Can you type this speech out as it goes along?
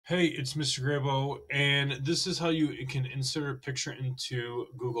Hey, it's Mr. Grabo, and this is how you can insert a picture into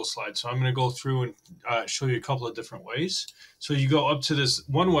Google Slides. So I'm going to go through and show you a couple of different ways. So you go up to this,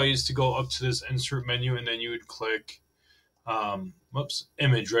 one way is to go up to this insert menu, and then you would click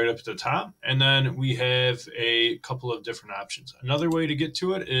image right up at the top. And then we have a couple of different options. Another way to get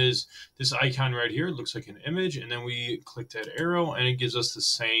to it is this icon right here. It looks like an image. And then we click that arrow and it gives us the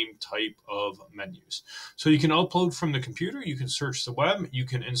same type of menus. So you can upload from the computer. You can search the web. You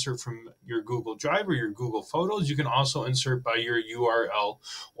can insert from your Google Drive or your Google Photos. You can also insert by your URL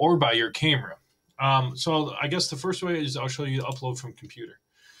or by your camera. So I guess the first way is I'll show you upload from computer.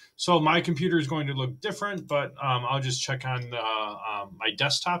 So my computer is going to look different, but I'll just check on my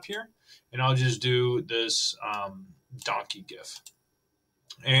desktop here, and I'll just do this donkey GIF.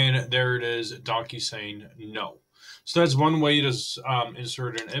 And there it is, donkey saying no. So that's one way to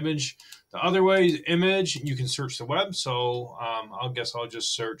insert an image. The other way is image, you can search the web. So I'll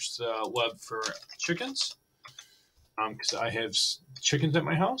just search the web for chickens because I have chickens at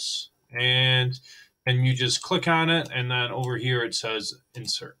my house. And you just click on it, and then over here it says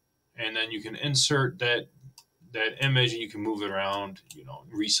insert. And then you can insert that image and you can move it around,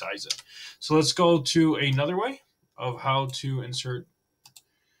 resize it. So let's go to another way of how to insert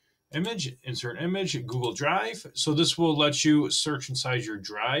image, Google Drive. So this will let you search inside your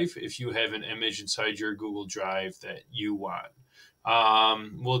drive if you have an image inside your Google Drive that you want.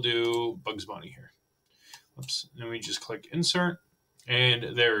 We'll do Bugs Bunny here. Oops. Then we just click insert,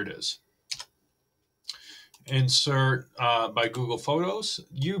 and there it is. Insert by Google Photos.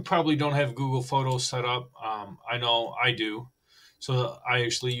 You probably don't have Google Photos set up. I know I do. So I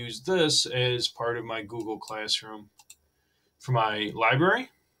actually use this as part of my Google Classroom for my library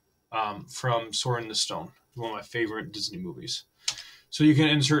from Sword in the Stone, one of my favorite Disney movies. So you can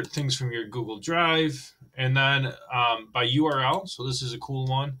insert things from your Google Drive, and then by URL. So this is a cool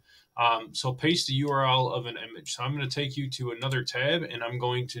one. So paste the URL of an image. So I'm going to take you to another tab, and I'm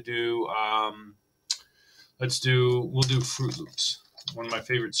going to do we'll do Fruit Loops, one of my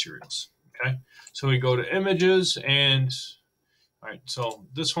favorite cereals. Okay, so we go to images, and all right, so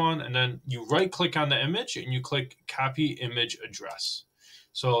this one, and then you right click on the image and you click copy image address.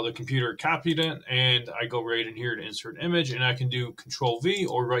 So the computer copied it, and I go right in here to insert image, and I can do Control V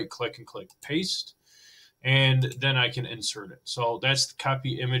or right click and click paste, and then I can insert it. So that's the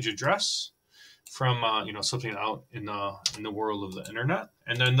copy image address from something out in the world of the internet.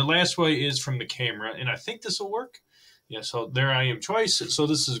 And then the last way is from the camera, and I think this will work. Yeah, so there I am twice. So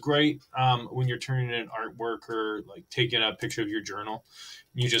this is great when you're turning in artwork or like taking a picture of your journal.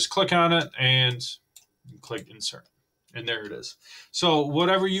 You just click on it and you click insert, and there it is. So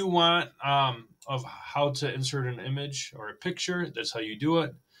whatever you want of how to insert an image or a picture, that's how you do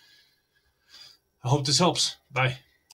it. I hope this helps. Bye.